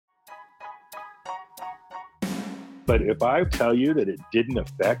But if I tell you that it didn't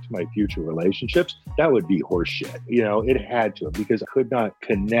affect my future relationships, that would be horseshit. You know, it had to, because I could not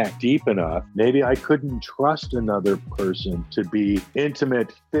connect deep enough. Maybe I couldn't trust another person to be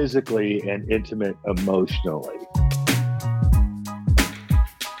intimate physically and intimate emotionally.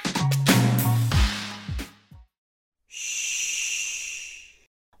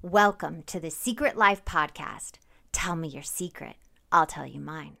 Welcome to the Secret Life Podcast. Tell me your secret. I'll tell you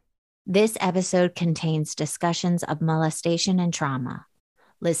mine. This episode contains discussions of molestation and trauma.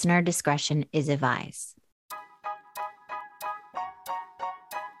 Listener discretion is advised.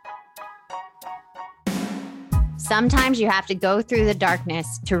 Sometimes you have to go through the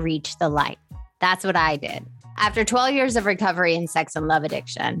darkness to reach the light. That's what I did. After 12 years of recovery in sex and love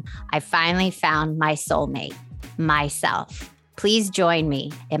addiction, I finally found my soulmate, myself. Please join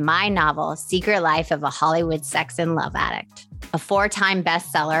me in my novel, Secret Life of a Hollywood Sex and Love Addict, a 4-time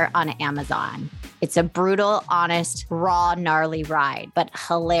bestseller on Amazon. It's a brutal, honest, raw, gnarly ride, but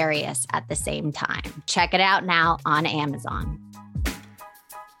hilarious at the same time. Check it out now on Amazon.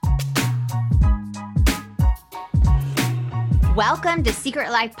 Welcome to Secret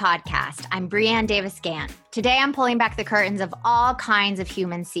Life Podcast. I'm Breanne Davis-Gant. Today, I'm pulling back the curtains of all kinds of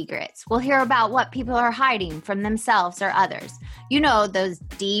human secrets. We'll hear about what people are hiding from themselves or others. You know, those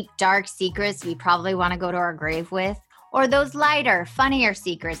deep, dark secrets we probably want to go to our grave with, or those lighter, funnier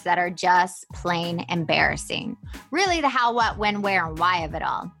secrets that are just plain embarrassing. Really the how, what, when, where, and why of it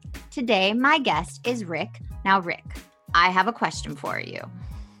all. Today, my guest is Rick. Now, Rick, I have a question for you.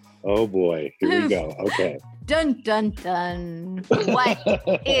 Oh boy, here we go. Okay. Dun, dun, dun. What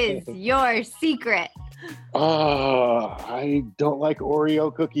is your secret? I don't like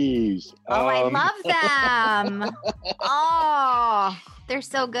Oreo cookies. I love them. Oh, they're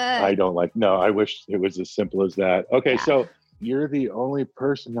so good. I don't like, no, I wish it was as simple as that. Okay, Yeah. So you're the only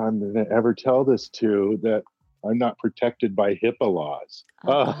person I'm going to ever tell this to that I'm not protected by HIPAA laws.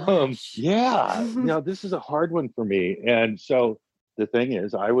 Yeah, this is a hard one for me. And so the thing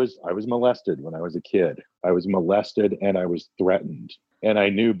is, I was molested when I was a kid. I was molested and I was threatened. And I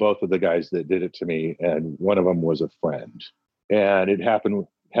knew both of the guys that did it to me, and one of them was a friend. And it happened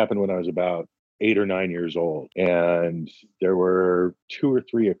when I was about 8 or 9 years old. And there were 2 or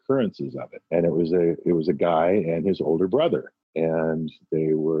 3 occurrences of it. And it was a guy and his older brother. And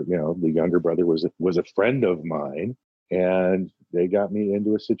they were, the younger brother was a friend of mine, and they got me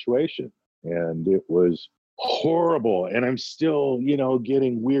into a situation. And it was horrible. And I'm still,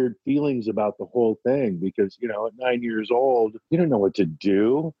 getting weird feelings about the whole thing because, at 9 years old, you don't know what to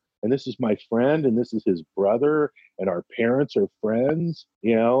do. And this is my friend and this is his brother and our parents are friends,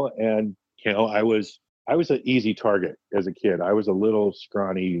 and, I was an easy target as a kid. I was a little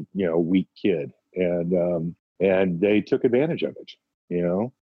scrawny, weak kid. And they took advantage of it,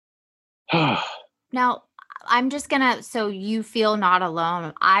 Now, I'm just so you feel not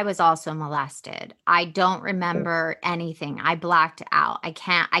alone. I was also molested. I don't remember anything. I blacked out. I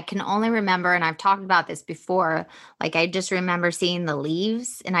can only remember, and I've talked about this before, like I just remember seeing the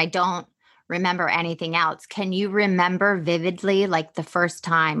leaves and I don't remember anything else. Can you remember vividly, like the first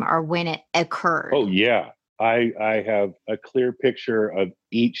time or when it occurred? Oh, yeah. I have a clear picture of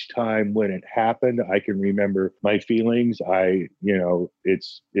each time when it happened. I can remember my feelings.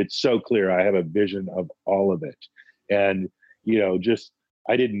 It's so clear. I have a vision of all of it. And,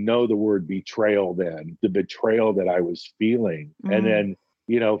 I didn't know the word betrayal then, the betrayal that I was feeling. Mm-hmm. And then,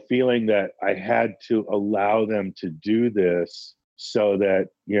 feeling that I had to allow them to do this so that,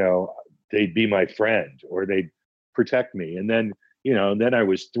 they'd be my friend or they'd protect me. And then, then I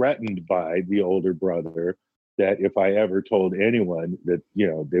was threatened by the older brother that if I ever told anyone that,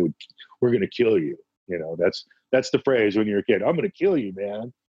 we're going to kill you. That's the phrase when you're a kid, I'm going to kill you,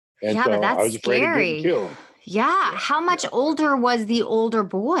 man. And yeah, so but that's I was afraid scary. of getting killed. Yeah. How much older was the older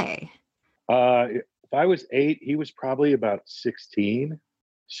boy? If I was 8, he was probably about 16.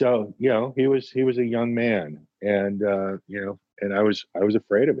 So, he was a young man, and, and I was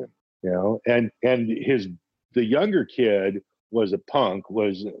afraid of him, and the younger kid was a punk,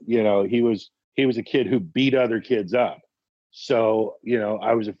 he was a kid who beat other kids up. So,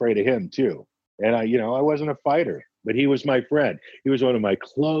 I was afraid of him too. And I wasn't a fighter, but he was my friend. He was one of my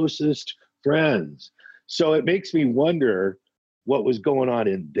closest friends. So it makes me wonder what was going on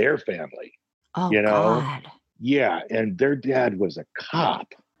in their family. Oh, God. Yeah. And their dad was a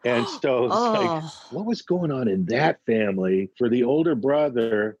cop. And so it's like, what was going on in that family for the older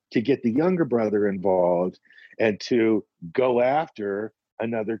brother to get the younger brother involved and to go after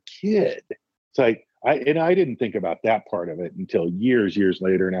another kid? It's like, I didn't think about that part of it until years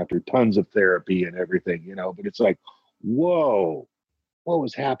later and after tons of therapy and everything, but it's like, whoa, what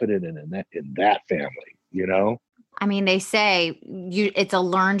was happening in that family, I mean, they say it's a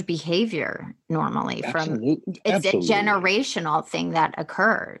learned behavior normally Absolutely. it's a Absolutely. generational thing that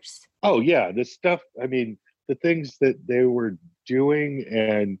occurs. Oh yeah, the stuff, I mean, the things that they were doing,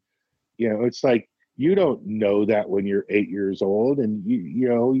 and it's like you don't know that when you're 8 years old, and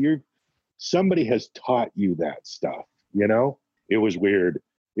you're somebody has taught you that stuff, you know? It was weird.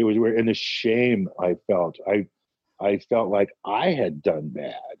 It was weird. And the shame I felt, I felt like I had done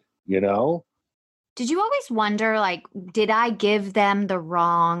bad, you know? Did you always wonder, like, did I give them the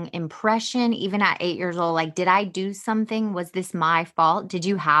wrong impression even at 8 years old? Like, did I do something? Was this my fault? Did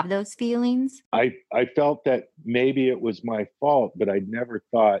you have those feelings? I felt that maybe it was my fault, but I never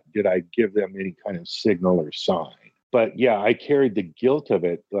thought, did I give them any kind of signal or sign? But yeah, I carried the guilt of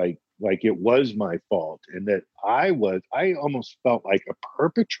it, like it was my fault, and that I almost felt like a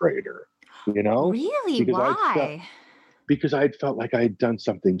perpetrator, you know, Really? because I felt Why? because I'd felt like I had done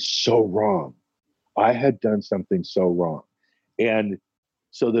something so wrong. I had done something so wrong. And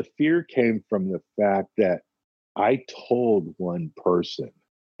so the fear came from the fact that I told one person,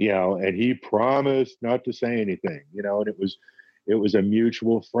 and he promised not to say anything, and it was a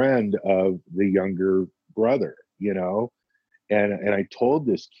mutual friend of the younger brother, and I told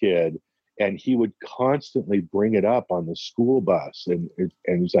this kid, and he would constantly bring it up on the school bus, and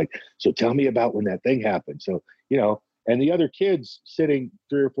he's like, so tell me about when that thing happened. So and the other kids sitting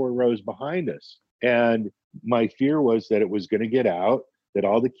 3 or 4 rows behind us, and my fear was that it was going to get out, that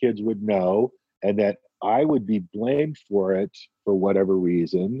all the kids would know, and that I would be blamed for it for whatever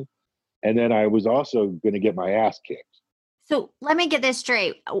reason, and then I was also going to get my ass kicked. So let me get this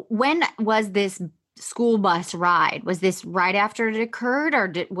straight. When was this school bus ride? Was this right after it occurred,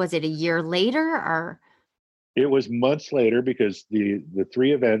 or was it a year later? Or It was months later because the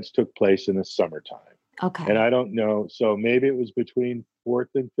three events took place in the summertime. And okay, I don't know. So maybe it was between fourth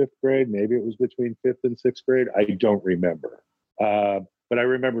and fifth grade. Maybe it was between fifth and sixth grade. I don't remember. But I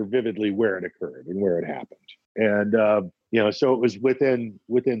remember vividly where it occurred and where it happened. And so it was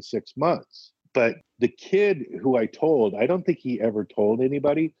within 6 months. But the kid who I told, I don't think he ever told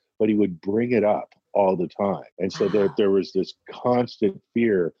anybody, but he would bring it up all the time. And so wow. there was this constant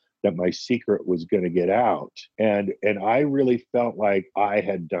fear that my secret was going to get out, and I really felt like I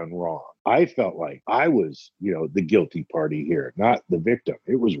had done wrong. I felt like I was the guilty party here, not the victim.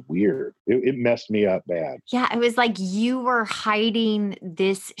 It was weird. It messed me up bad. Yeah, it was like you were hiding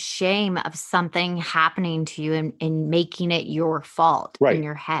this shame of something happening to you and making it your fault in Right.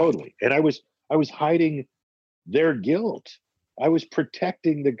 your head. Totally. And I was hiding their guilt. I was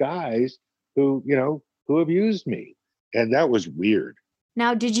protecting the guys who abused me, and that was weird.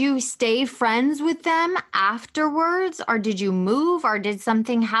 Now, did you stay friends with them afterwards, or did you move, or did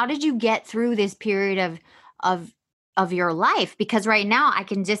something? How did you get through this period of of your life? Because right now I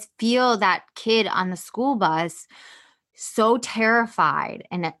can just feel that kid on the school bus so terrified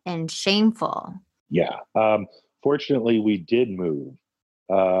and shameful. Yeah. Fortunately, we did move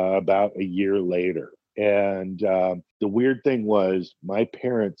about a year later. And the weird thing was, my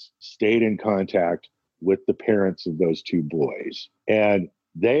parents stayed in contact with the parents of those two boys. And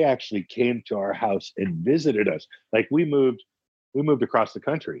they actually came to our house and visited us. Like we moved across the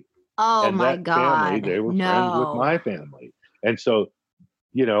country. Oh And my that family, God. they were friends with No. my family. And so,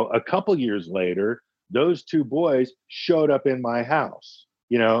 a couple years later, those two boys showed up in my house.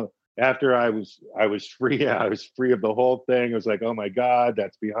 After I was free, I was free of the whole thing. I was like, oh my God,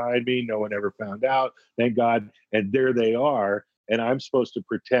 that's behind me. No one ever found out. Thank God. And there they are. And I'm supposed to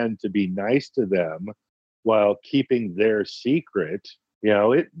pretend to be nice to them while keeping their secret.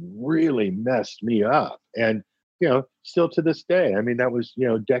 It really messed me up. And, still to this day, I mean, that was,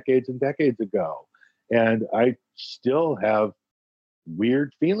 decades and decades ago. And I still have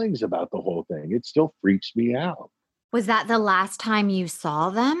weird feelings about the whole thing. It still freaks me out. Was that the last time you saw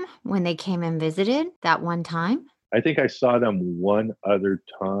them when they came and visited that one time? I think I saw them one other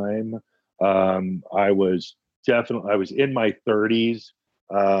time. I was in my 30s.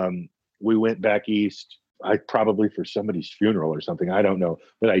 We went back east. I probably for somebody's funeral or something. I don't know,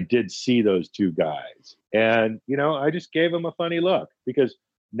 but I did see those two guys, and I just gave them a funny look because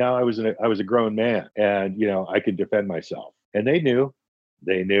now I was a grown man, and I could defend myself, and they knew,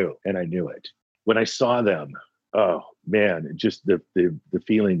 and I knew it when I saw them. Oh man, just the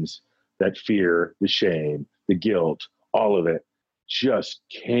feelings, that fear, the shame, the guilt, all of it just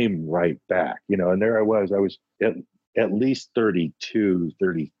came right back, and there I was at least 32,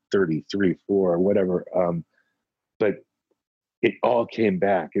 30, 33, 4, whatever. But it all came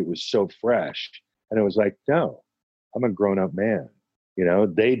back. It was so fresh. And it was like, no, I'm a grown up man.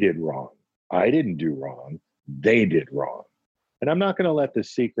 They did wrong. I didn't do wrong. They did wrong. And I'm not going to let the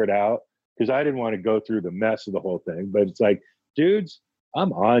secret out. because I didn't want to go through the mess of the whole thing. But it's like, dudes,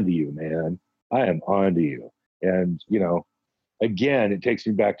 I'm on to you, man. I am on to you. And, again, it takes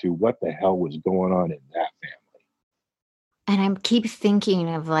me back to what the hell was going on in that family. And I keep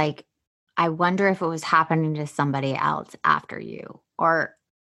thinking of like, I wonder if it was happening to somebody else after you, or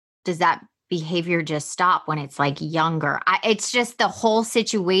does that behavior just stop when it's like younger? It's just the whole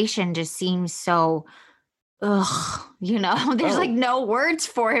situation just seems so, there's like no words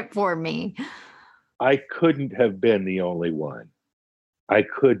for it for me. I couldn't have been the only one. I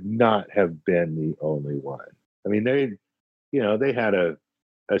could not have been the only one. I mean, they had a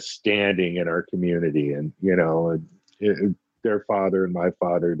standing in our community, and their father and my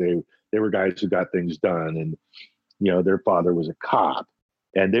father, they were guys who got things done, and their father was a cop,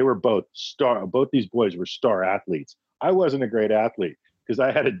 and they were both these boys were star athletes. I wasn't a great athlete because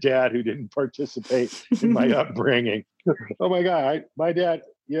I had a dad who didn't participate in my upbringing. Oh my God, my dad,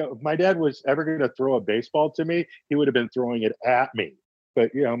 if my dad was ever going to throw a baseball to me, he would have been throwing it at me.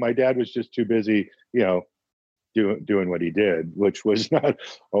 But my dad was just too busy, doing what he did, which was not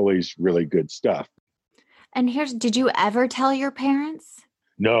always really good stuff. And did you ever tell your parents?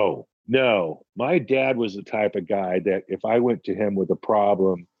 No. My dad was the type of guy that if I went to him with a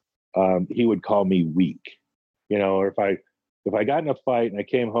problem, he would call me weak. Or if I got in a fight and I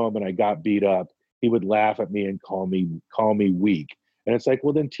came home and I got beat up, he would laugh at me and call me weak. And it's like,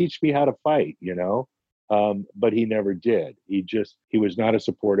 well, then teach me how to fight, but he never did. He was not a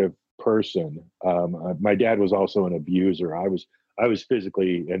supportive person. My dad was also an abuser. I was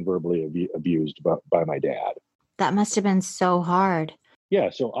physically and verbally abused by my dad. That must have been so hard. Yeah,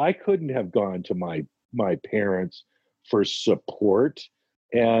 so I couldn't have gone to my parents for support,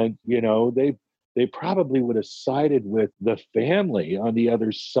 and they probably would have sided with the family on the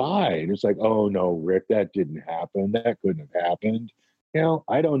other side. It's like, oh no, Rick, that didn't happen. That couldn't have happened.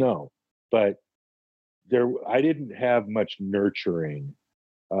 I don't know, but I didn't have much nurturing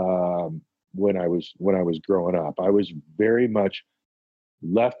when I was growing up. I was very much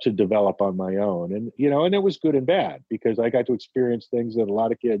left to develop on my own, and it was good and bad because I got to experience things that a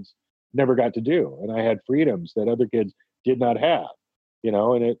lot of kids never got to do, and I had freedoms that other kids did not have.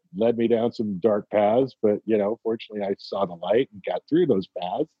 And it led me down some dark paths, but fortunately I saw the light and got through those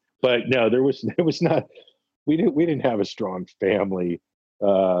paths. But no, there was not. We didn't have a strong family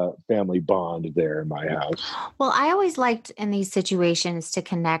bond there in my house. Well, I always liked in these situations to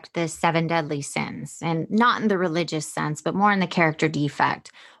connect the 7 deadly sins, and not in the religious sense, but more in the character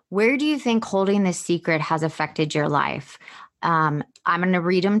defect. Where do you think holding this secret has affected your life? I'm going to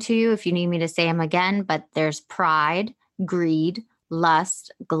read them to you if you need me to say them again, but there's pride, greed,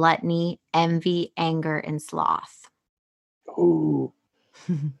 lust, gluttony, envy, anger, and sloth. Ooh,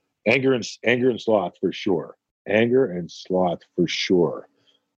 anger and sloth for sure. Anger and sloth for sure.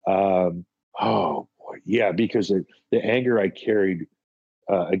 Oh boy, yeah, because the anger I carried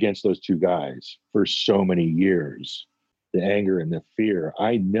against those two guys for so many years, the anger and the fear,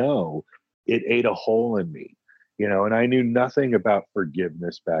 I know it ate a hole in me, and I knew nothing about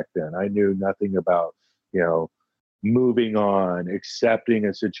forgiveness back then. I knew nothing about, moving on, accepting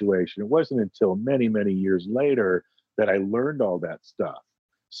a situation. It wasn't until many, many years later that I learned all that stuff.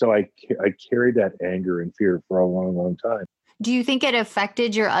 So I carried that anger and fear for a long, long time. Do you think it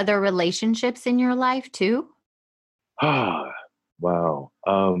affected your other relationships in your life too? Ah, wow.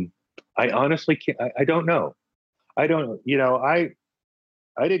 I honestly can't. I don't know. I don't.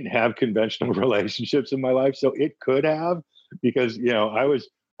 I didn't have conventional relationships in my life, so it could have because I was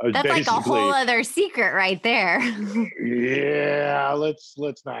That's like a basically whole other secret right there. yeah. Let's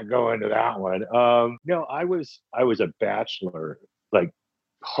not go into that one. No, I was a bachelor, like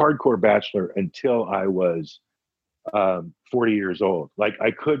hardcore bachelor until I was 40 years old. Like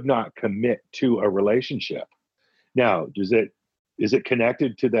I could not commit to a relationship. Now, is it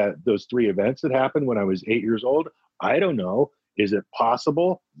connected to those 3 events that happened when I was 8 years old? I don't know. Is it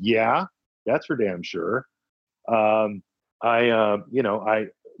possible? Yeah, that's for damn sure.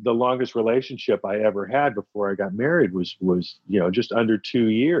 The longest relationship I ever had before I got married was just under 2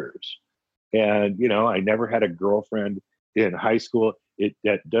 years, and I never had a girlfriend in high school.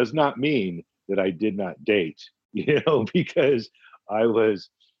 That does not mean that I did not date, because I was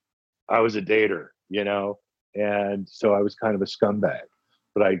a dater, and so I was kind of a scumbag,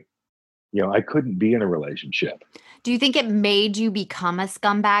 but I couldn't be in a relationship. Do you think it made you become a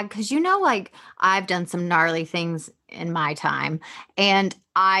scumbag? Because like I've done some gnarly things in my time. And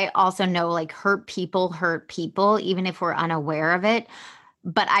I also know like hurt people, even if we're unaware of it.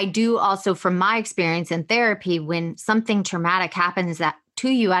 But I do also, from my experience in therapy, when something traumatic happens to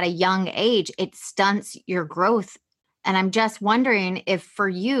you at a young age, it stunts your growth. And I'm just wondering if for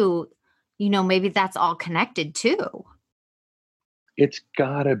you, maybe that's all connected too. It's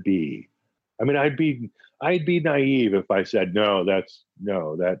gotta be. I mean, I'd be naive if I said, no, that's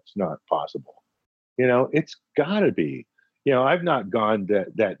not possible. It's gotta be. I've not gone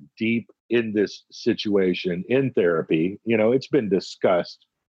that deep in this situation in therapy. It's been discussed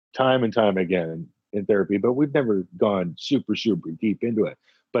time and time again in therapy, but we've never gone super, super deep into it.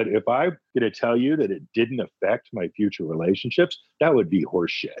 But if I'm going to tell you that it didn't affect my future relationships, that would be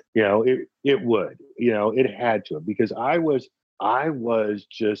horseshit. It would. It had to, because I was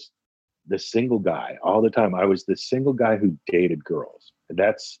just the single guy all the time. I was the single guy who dated girls.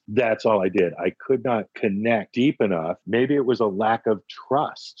 That's all I did. I could not connect deep enough. Maybe it was a lack of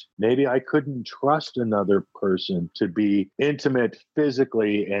trust. Maybe I couldn't trust another person to be intimate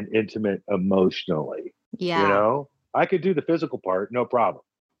physically and intimate emotionally. Yeah. I could do the physical part, no problem.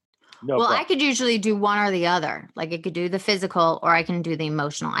 Well, I could usually do one or the other. Like I could do the physical or I can do the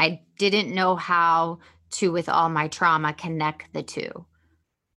emotional. I didn't know how to, with all my trauma, connect the two.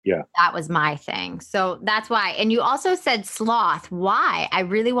 Yeah. That was my thing. So that's why. And you also said sloth. Why? I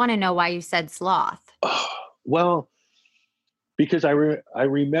really want to know why you said sloth. Well, because I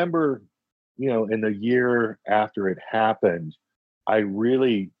remember, in the year after it happened, I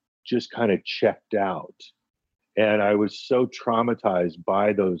really just kind of checked out. And I was so traumatized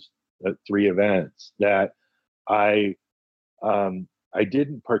by those three events that I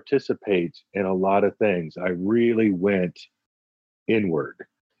didn't participate in a lot of things. I really went inward.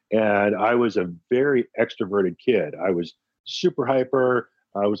 And I was a very extroverted kid. I was super hyper.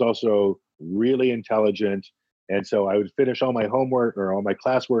 I was also really intelligent. And so I would finish all my homework or all my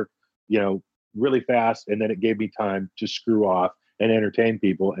classwork, really fast. And then it gave me time to screw off and entertain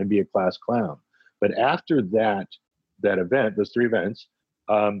people and be a class clown. But after that event, those three events,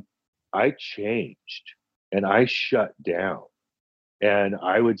 I changed and I shut down. And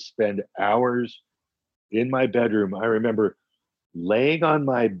I would spend hours in my bedroom. I remember laying on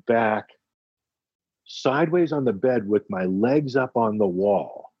my back sideways on the bed with my legs up on the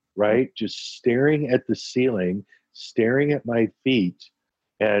wall, right? Just staring at the ceiling, staring at my feet,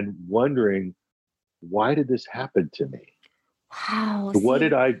 and wondering, why did this happen to me? Wow. What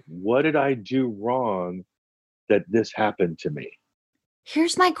did I do wrong that this happened to me?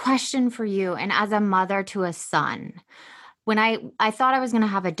 Here's my question for you. And as a mother to a son, when I thought I was going to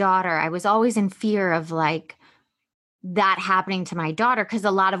have a daughter, I was always in fear of like that happening to my daughter, because a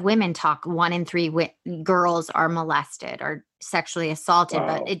lot of women talk 1 in 3 girls are molested or sexually assaulted,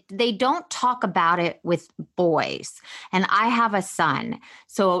 Wow. but they don't talk about it with boys. And I have a son.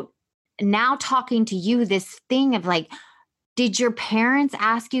 So now talking to you, this thing of like, did your parents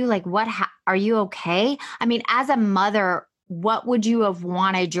ask you like, are you okay? I mean, as a mother, what would you have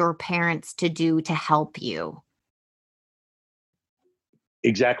wanted your parents to do to help you?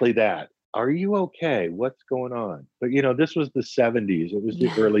 Exactly that. Are you okay? What's going on? But this was the 70s. It was the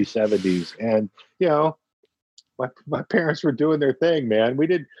Yeah. early 70s. And my parents were doing their thing, man. We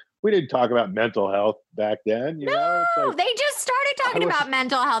didn't talk about mental health back then. No, It's like they just started talking about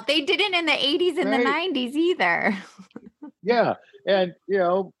mental health. They didn't in the 80s and the right. 90s either. Yeah. And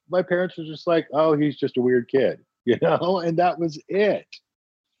my parents were just like, oh, he's just a weird kid, and that was it.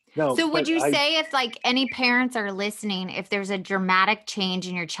 No, So would but you say, if like any parents are listening, if there's a dramatic change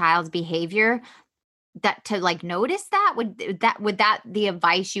in your child's behavior, that to like notice that, would that the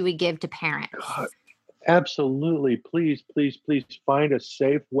advice you would give to parents? God, absolutely. Please, please, please find a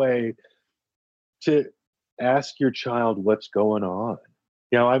safe way to ask your child what's going on.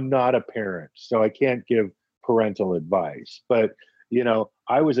 I'm not a parent, so I can't give parental advice. But,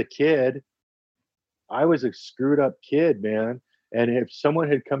 I was a kid. I was a screwed up kid, man. And if someone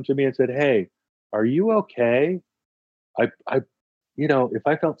had come to me and said, hey, are you okay? If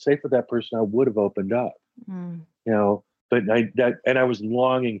I felt safe with that person, I would have opened up, Mm. but I was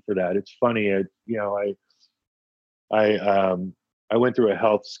longing for that. It's funny. I went through a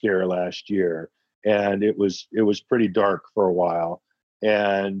health scare last year, and it was pretty dark for a while.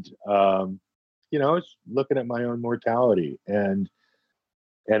 And I was looking at my own mortality, and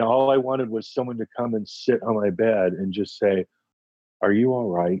all I wanted was someone to come and sit on my bed and just say, "Are you all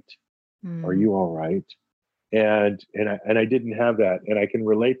right? Are Mm. you all right?" And I didn't have that, and I can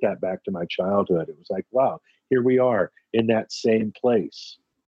relate that back to my childhood. It was like, wow, here we are in that same place,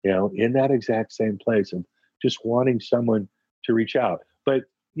 in that exact same place, and just wanting someone to reach out. But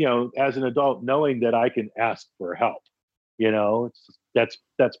as an adult, knowing that I can ask for help,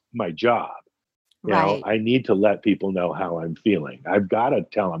 that's my job. Right. I need to let people know how I'm feeling. I've got to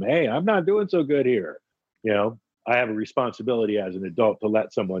tell them, hey, I'm not doing so good here. I have a responsibility as an adult to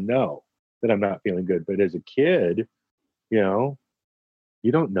let someone know that I'm not feeling good. But as a kid, you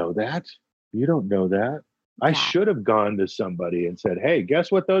don't know that. You don't know that. I Yeah. should have gone to somebody and said, hey,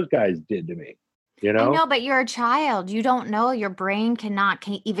 guess what those guys did to me? You I know? know, but you're a child. You don't know. Your brain cannot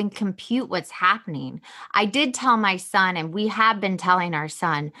even compute what's happening. I did tell my son, and we have been telling our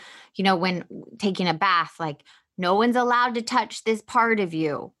son, when taking a bath, like, no one's allowed to touch this part of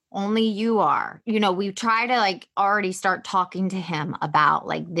you. Only you are. We try to like already start talking to him about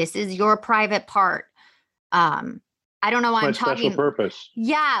like, this is your private part. I don't know why It's my I'm special talking. purpose.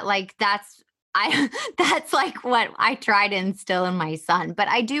 Yeah, like I that's like what I try to instill in my son. But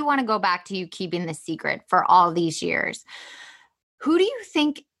I do want to go back to you keeping the secret for all these years. Who do you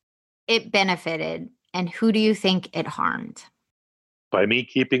think it benefited and who do you think it harmed? By me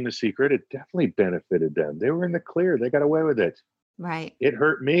keeping the secret, it definitely benefited them. They were in the clear. They got away with it. Right. It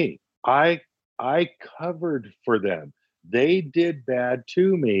hurt me. I covered for them. They did bad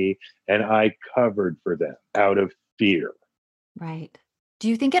to me, and I covered for them out of fear. Right. Do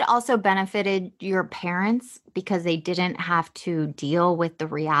you think it also benefited your parents because they didn't have to deal with the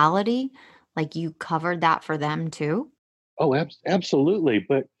reality? Like you covered that for them too? Oh, absolutely.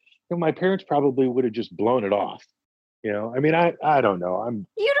 But my parents probably would have just blown it off. I mean, I don't know.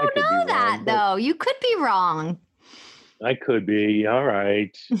 You I don't could be know that wrong, but though. You could be wrong. I could be. All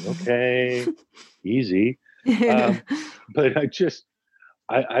right. Okay. Easy. Um, but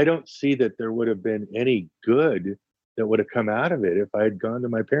I don't see that there would have been any good that would have come out of it if I had gone to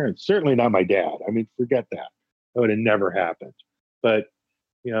my parents. Certainly not my dad. I mean, forget that. That would have never happened. But,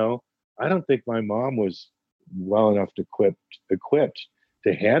 you know, I don't think my mom was well enough equipped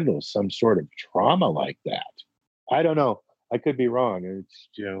to handle some sort of trauma like that. I don't know. I could be wrong. It's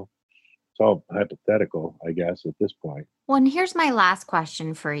all hypothetical, I guess, at this point. Well, and here's my last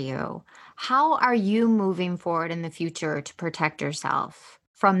question for you. How are you moving forward in the future to protect yourself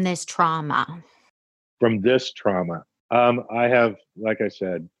from this trauma? From this trauma, I have, like I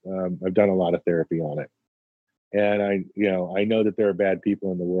said, I've done a lot of therapy on it. And I know that there are bad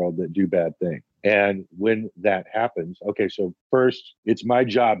people in the world that do bad things. And when that happens, okay, so first, it's my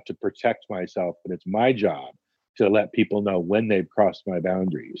job to protect myself, but it's my job to let people know when they've crossed my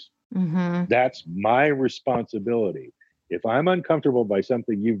boundaries. Mm-hmm. That's my responsibility. If I'm uncomfortable by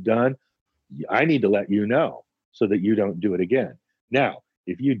something you've done, I need to let you know so that you don't do it again. Now,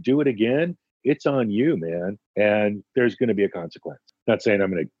 if you do it again, it's on you, man. And there's going to be a consequence. Not saying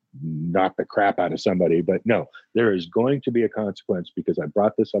I'm going to knock the crap out of somebody, but no, there is going to be a consequence because I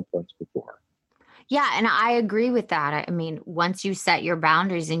brought this up once before. Yeah, and I agree with that. I mean, once you set your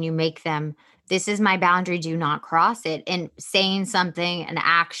boundaries and you make them, this is my boundary, do not cross it. And saying something, an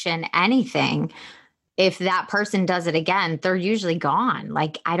action, anything, if that person does it again, they're usually gone.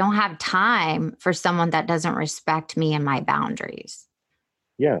 Like, I don't have time for someone that doesn't respect me and my boundaries.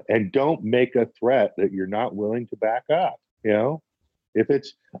 Yeah. And don't make a threat that you're not willing to back up. If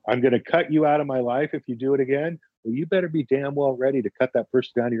it's, I'm going to cut you out of my life if you do it again, well, you better be damn well ready to cut that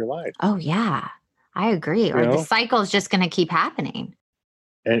person out of your life. Oh, yeah, I agree. you Or the know, cycle is just going to keep happening.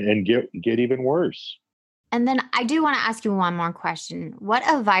 and get even worse. And then I do want to ask you one more question. What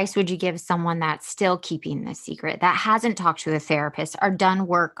advice would you give someone that's still keeping this secret, that hasn't talked to a therapist or done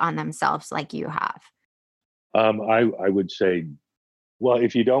work on themselves like you have? I would say, well,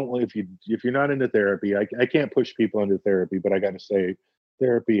 if you're not into therapy, I can't push people into therapy, but I got to say,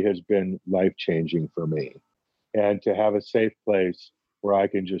 therapy has been life changing for me, and to have a safe place where I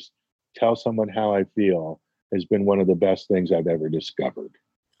can just tell someone how I feel has been one of the best things I've ever discovered.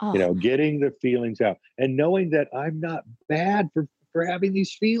 Oh, Getting the feelings out and knowing that I'm not bad for having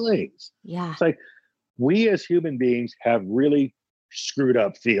these feelings. yeah. It's like we as human beings have really screwed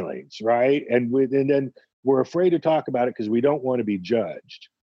up feelings, right? And then we're afraid to talk about it because we don't want to be judged.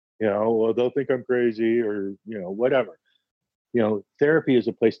 Well, they'll think I'm crazy or whatever. Therapy is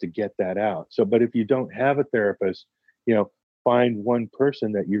a place to get that out. So, but if you don't have a therapist, find one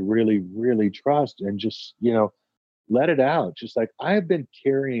person that you really, really trust and just, let it out. Just like I've been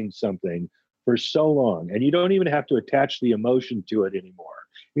carrying something for so long, and you don't even have to attach the emotion to it anymore.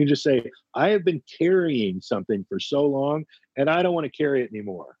 You can just say, I have been carrying something for so long, and I don't want to carry it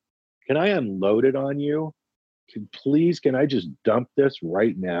anymore. Can I unload it on you? Can I just dump this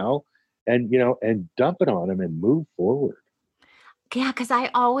right now? And dump it on him and move forward. Yeah, because I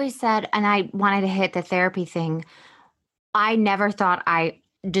always said, and I wanted to hit the therapy thing, I never thought I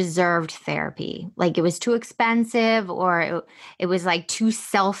deserved therapy. Like it was too expensive or it was like too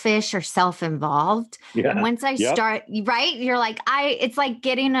selfish or self-involved. And Yeah. once I Yep. start, right? You're like, it's like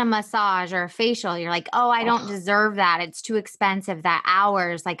getting a massage or a facial. You're like, oh, I don't Oh, deserve that. It's too expensive. That hour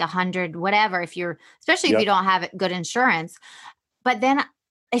is like 100, whatever. Especially if you yep. don't have good insurance. But then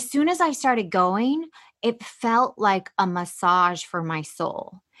as soon as I started going, it felt like a massage for my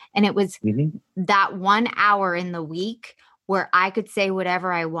soul. And it was that 1 hour in the week where I could say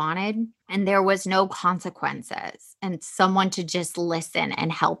whatever I wanted and there was no consequences and someone to just listen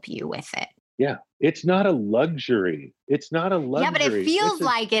and help you with it. Yeah. It's not a luxury. It's not a luxury. Yeah, but it feels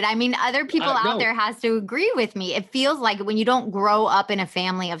like it. I mean, other people out there has to agree with me. It feels like when you don't grow up in a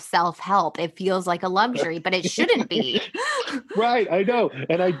family of self-help, it feels like a luxury, but it shouldn't be. Right. I know.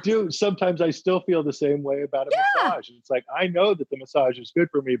 And I do. Sometimes I still feel the same way about a massage. It's like, I know that the massage is good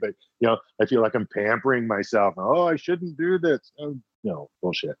for me, but I feel like I'm pampering myself. Oh, I shouldn't do this. Oh, no,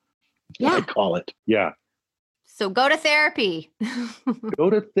 bullshit. Yeah. I call it. Yeah. So go to therapy. Go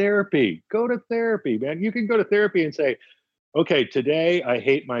to therapy. Go to therapy, man. You can go to therapy and say, okay, today I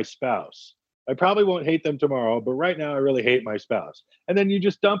hate my spouse. I probably won't hate them tomorrow, but right now I really hate my spouse. And then you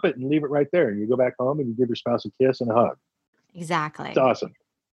just dump it and leave it right there. And you go back home and you give your spouse a kiss and a hug. Exactly. It's awesome.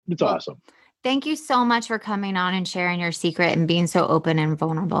 It's awesome. Thank you so much for coming on and sharing your secret and being so open and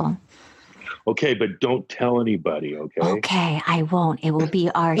vulnerable. Okay, but don't tell anybody, okay? Okay, I won't. It will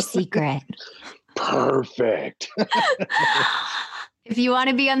be our secret. Perfect. If you want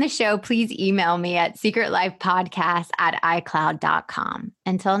to be on the show, please email me at secretlifepodcast@icloud.com.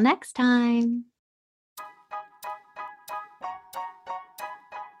 Until next time.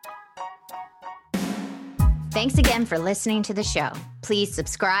 Thanks again for listening to the show. Please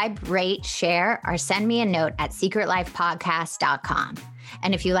subscribe, rate, share, or send me a note at secretlifepodcast.com.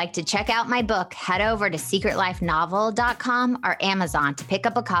 And if you like to check out my book, head over to secretlifenovel.com or Amazon to pick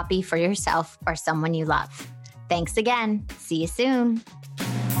up a copy for yourself or someone you love. Thanks again. See you soon.